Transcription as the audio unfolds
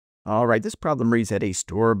All right, this problem reads that a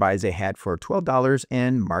store buys a hat for $12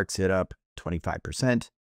 and marks it up 25%,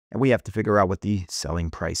 and we have to figure out what the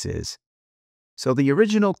selling price is. So the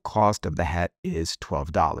original cost of the hat is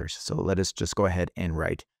 $12. So let us just go ahead and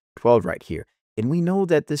write 12 right here. And we know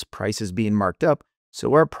that this price is being marked up,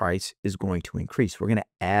 so our price is going to increase. We're going to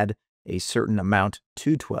add a certain amount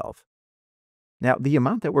to 12. Now, the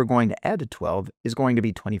amount that we're going to add to 12 is going to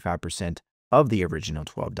be 25% of the original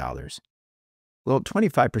 $12. Well,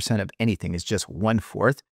 25% of anything is just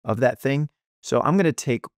 1/4 of that thing. So I'm going to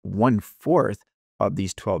take 1/4 of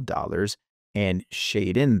these $12 and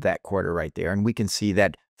shade in that quarter right there. And we can see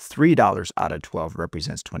that $3 out of 12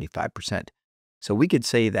 represents 25%. So we could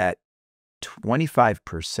say that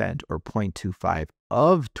 25% or 0.25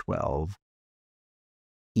 of 12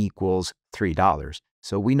 equals $3.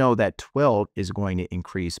 So we know that 12 is going to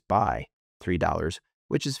increase by $3,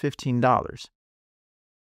 which is $15.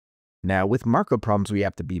 Now, with markup problems, we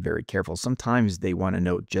have to be very careful. Sometimes they want to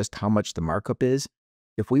know just how much the markup is.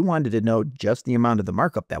 If we wanted to know just the amount of the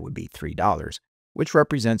markup, that would be $3, which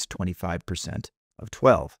represents 25% of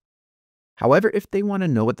 12. However, if they want to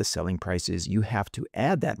know what the selling price is, you have to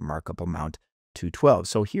add that markup amount to 12.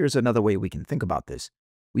 So here's another way we can think about this.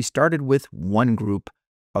 We started with one group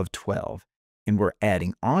of 12, and we're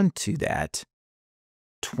adding on to that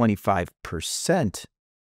 25%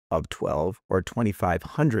 of 12, or 25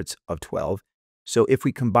 hundredths of 12. So if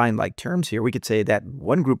we combine like terms here, we could say that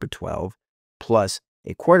one group of 12 plus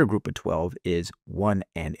a quarter group of 12 is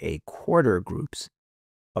 1¼ groups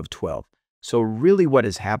of 12. So really what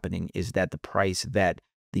is happening is that the price that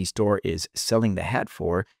the store is selling the hat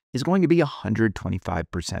for is going to be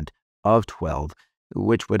 125% of 12,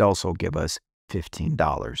 which would also give us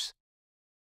 $15.